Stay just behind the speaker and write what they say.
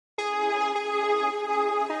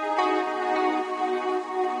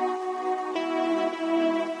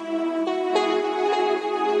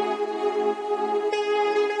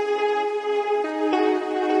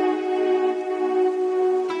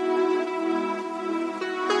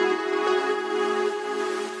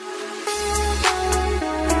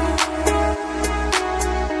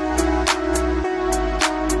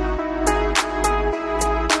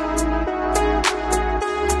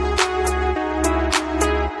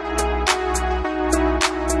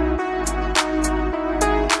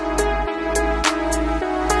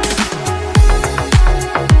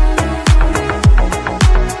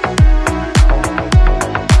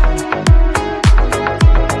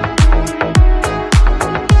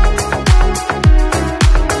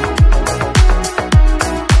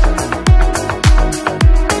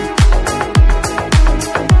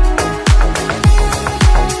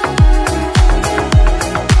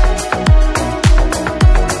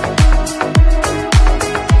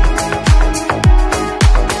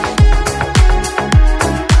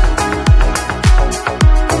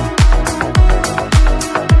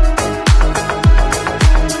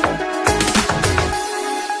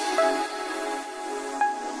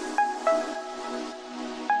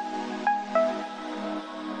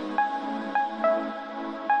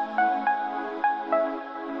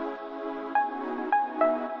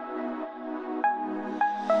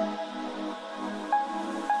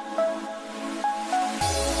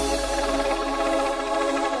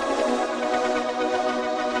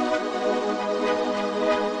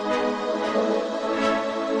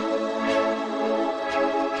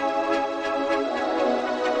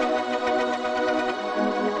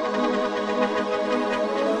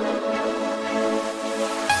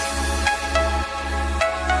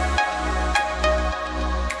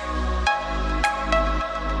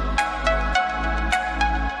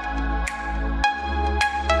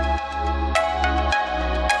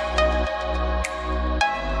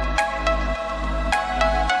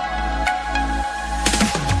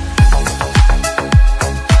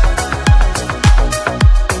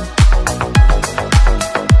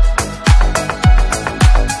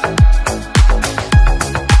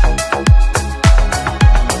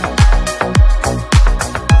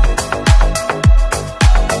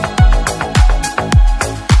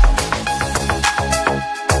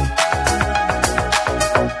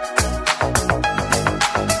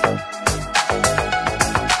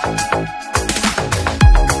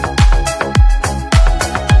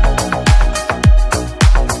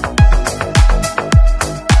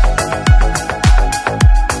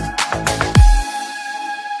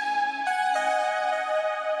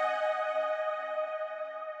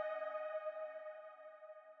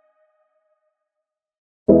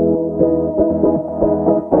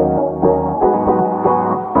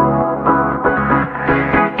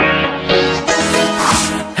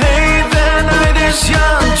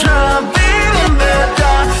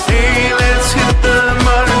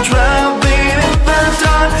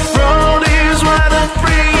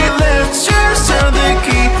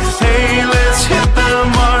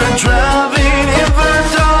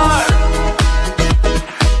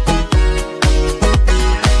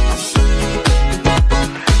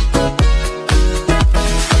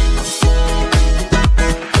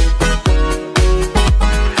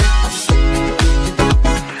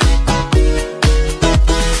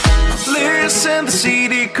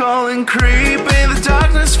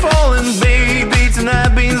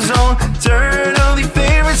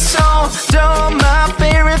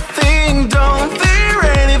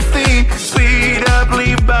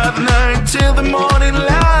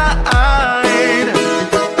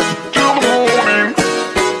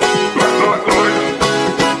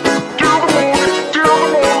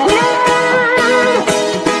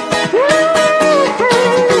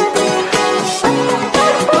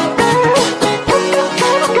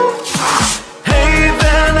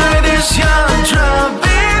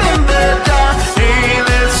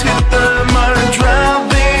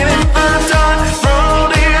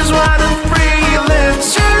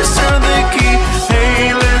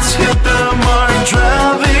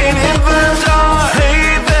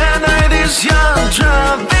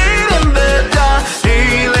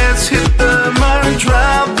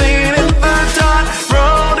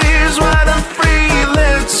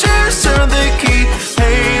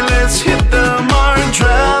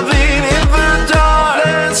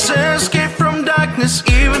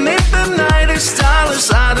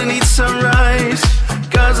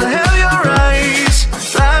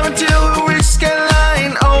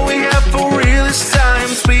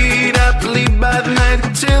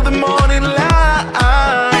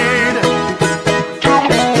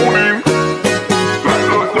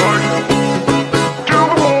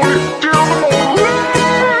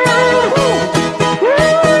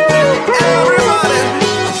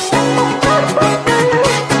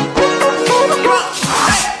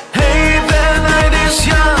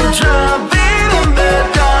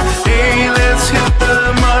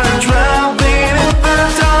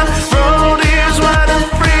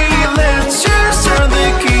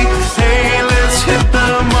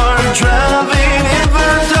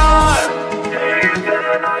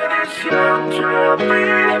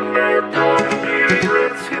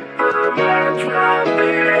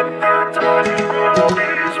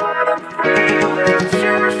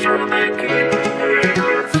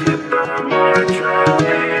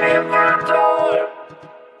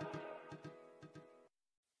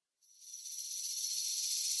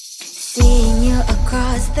Seeing you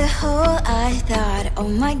across the hall, I thought, oh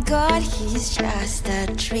my God, he's just a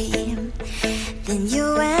dream. Then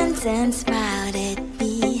you went and smiled at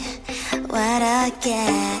me. What a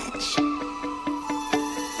catch.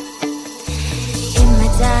 In my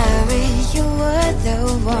diary, you were the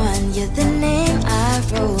one. You're the name I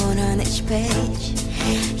wrote on each page.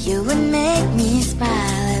 You would make me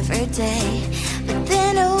smile every day. But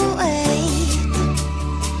then, oh wait,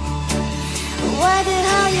 why did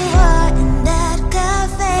how you are in that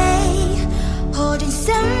cafe, holding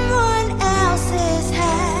someone else's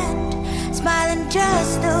hand, smiling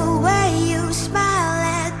just the way you smile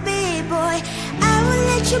at me, boy. I will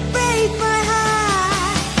let you break my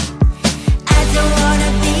heart. I don't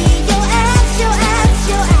wanna be your ex, your ex,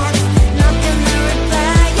 your ex. Not gonna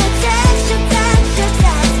reply your text, your text, your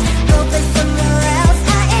text. Go play somewhere else,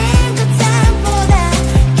 I ain't got time for that.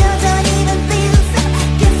 You don't even feel so,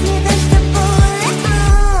 gives me vegetable.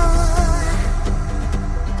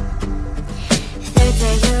 Third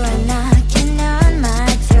day you are knocking on my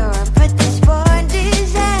door, but this board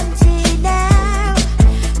is empty now.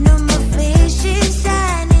 No more faces,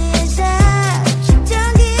 sign is up. You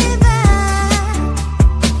don't give up.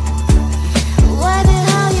 What the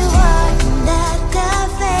hell you are in that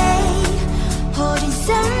cafe, holding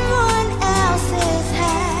someone else's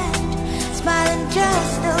hand, smiling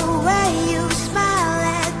just the way you smile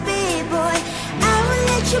at me, boy. I will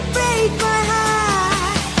let you break my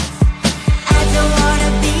heart. I don't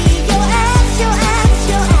wanna be your ex, your ex,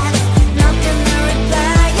 your ex. Not gonna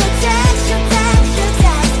reply your text, your text, your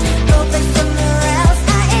text. Go play somewhere else,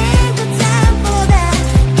 I ain't got time for that.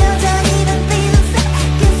 You don't even feel so,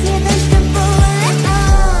 gives me vegetable.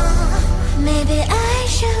 Maybe I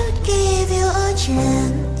should give you a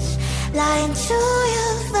chance. Lying to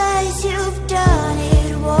your face, you've done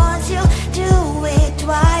it once, you do it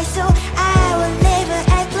twice. So I will never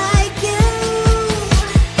act like you.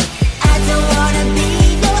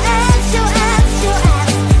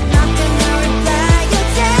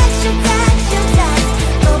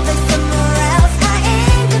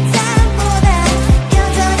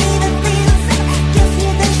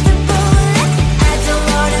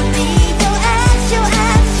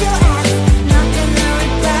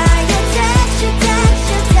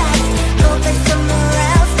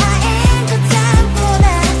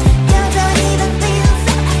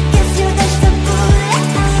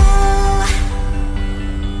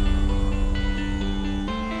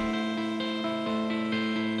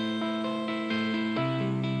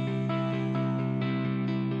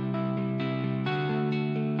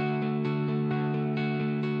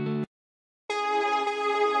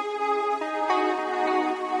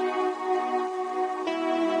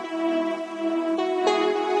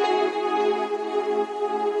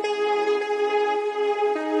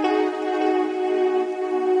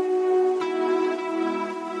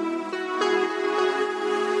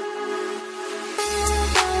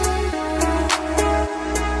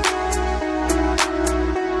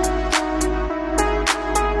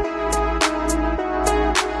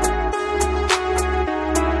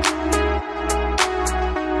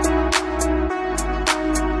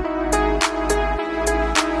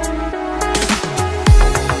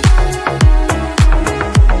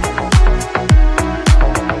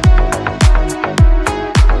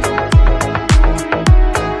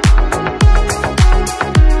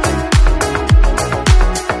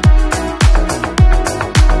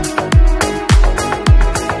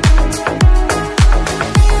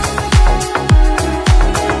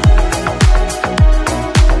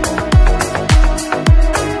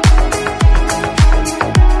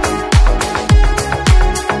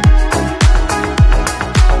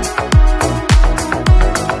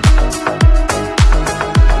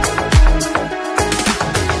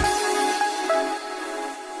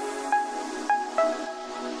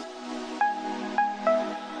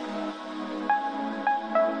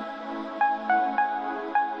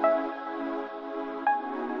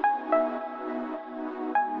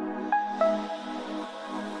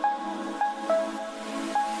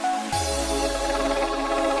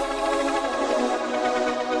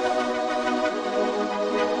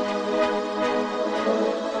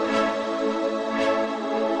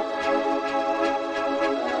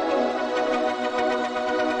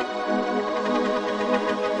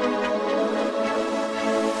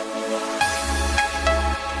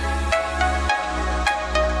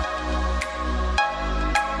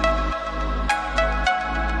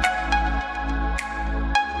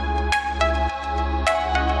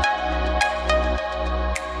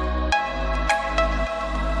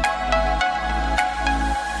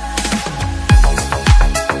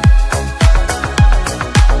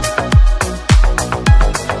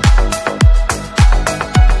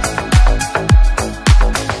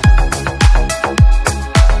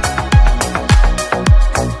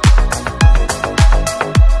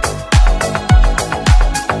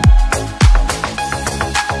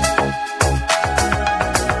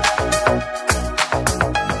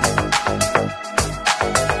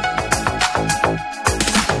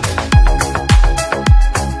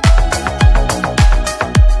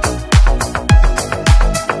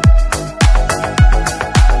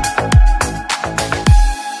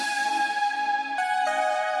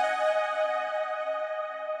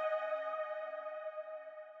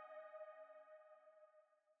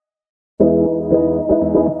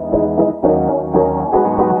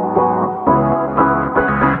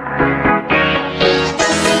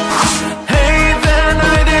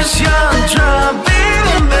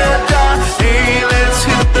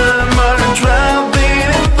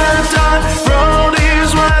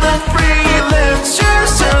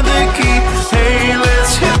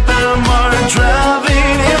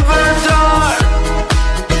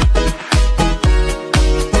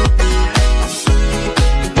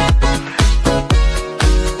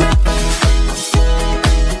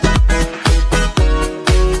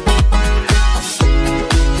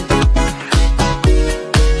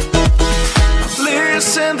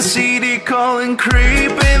 Calling,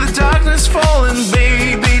 creep in the darkness, falling,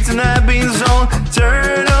 baby. Tonight being on.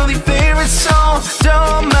 Turn on your favorite song.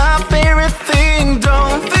 Don't my favorite thing.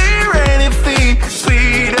 Don't fear anything.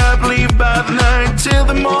 Speed up, leave by the night till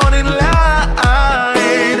the morning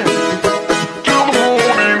light. Till the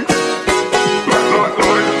morning.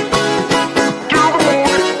 Till the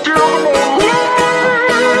morning. Till the morning.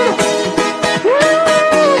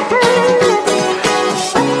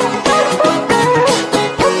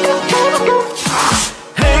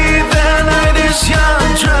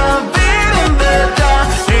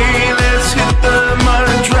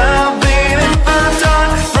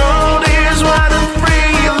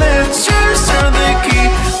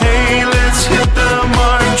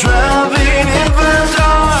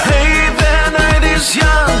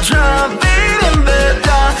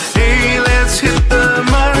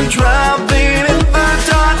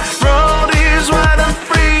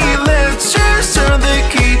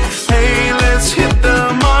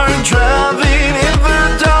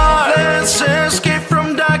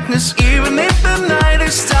 Even if the night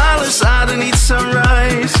is starless, I don't need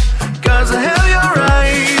sunrise, cause I have your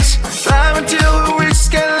eyes. Drive until we reach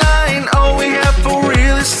skyline. All we have for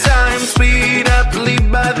real is time. Speed up,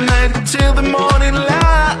 leave by the night till the morning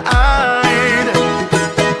light.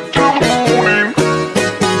 Till the morning.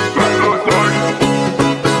 Till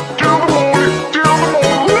the morning. Till the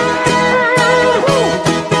morning.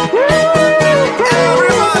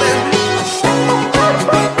 Everybody.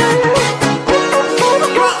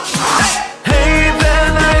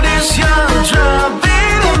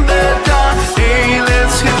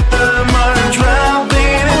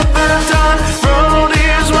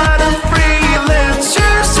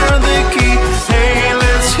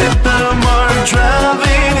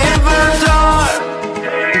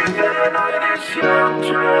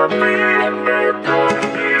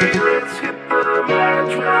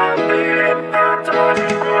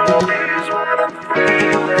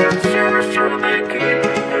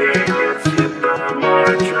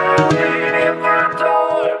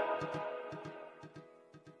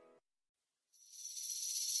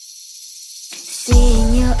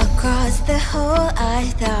 Seeing you across the hall,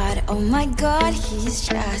 I thought, oh my God, he's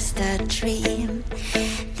just a dream.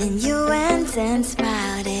 Then you went and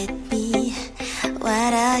smiled at me.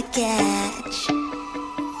 What a catch.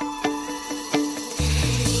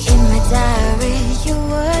 In my diary, you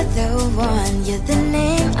were the one. You're the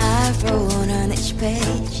name I wrote on each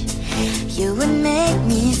page. You would make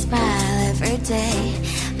me smile every day.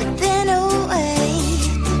 But then, oh wait,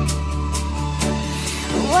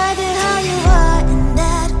 why did how you are in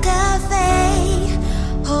that cafe,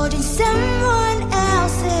 holding someone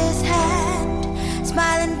else's hand,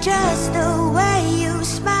 smiling just the way you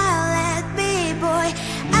smile at me, boy.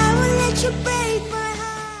 I will let you breathe.